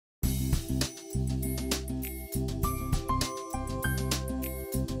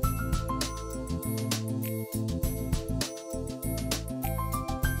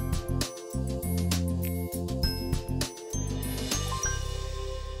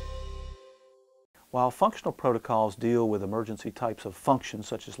While functional protocols deal with emergency types of functions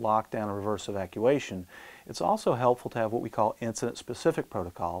such as lockdown and reverse evacuation, it's also helpful to have what we call incident-specific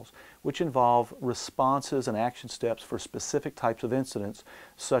protocols, which involve responses and action steps for specific types of incidents,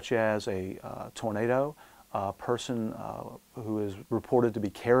 such as a tornado, a person who is reported to be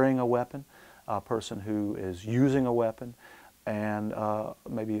carrying a weapon, a person who is using a weapon, and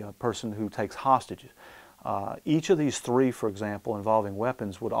maybe a person who takes hostages. Each of these three, for example, involving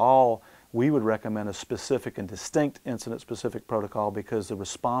weapons we would recommend a specific and distinct incident-specific protocol because the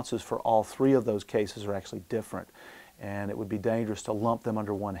responses for all three of those cases are actually different, and it would be dangerous to lump them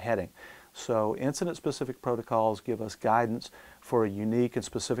under one heading. So incident-specific protocols give us guidance for a unique and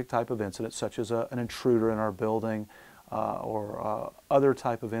specific type of incident, such as an intruder in our building or other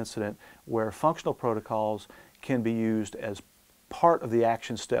type of incident, where functional protocols can be used as part of the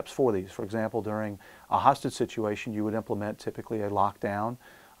action steps for these. For example, during a hostage situation, you would implement typically a lockdown,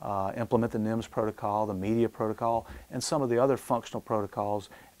 implement the NIMS protocol, the media protocol, and some of the other functional protocols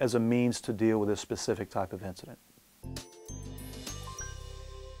as a means to deal with this specific type of incident.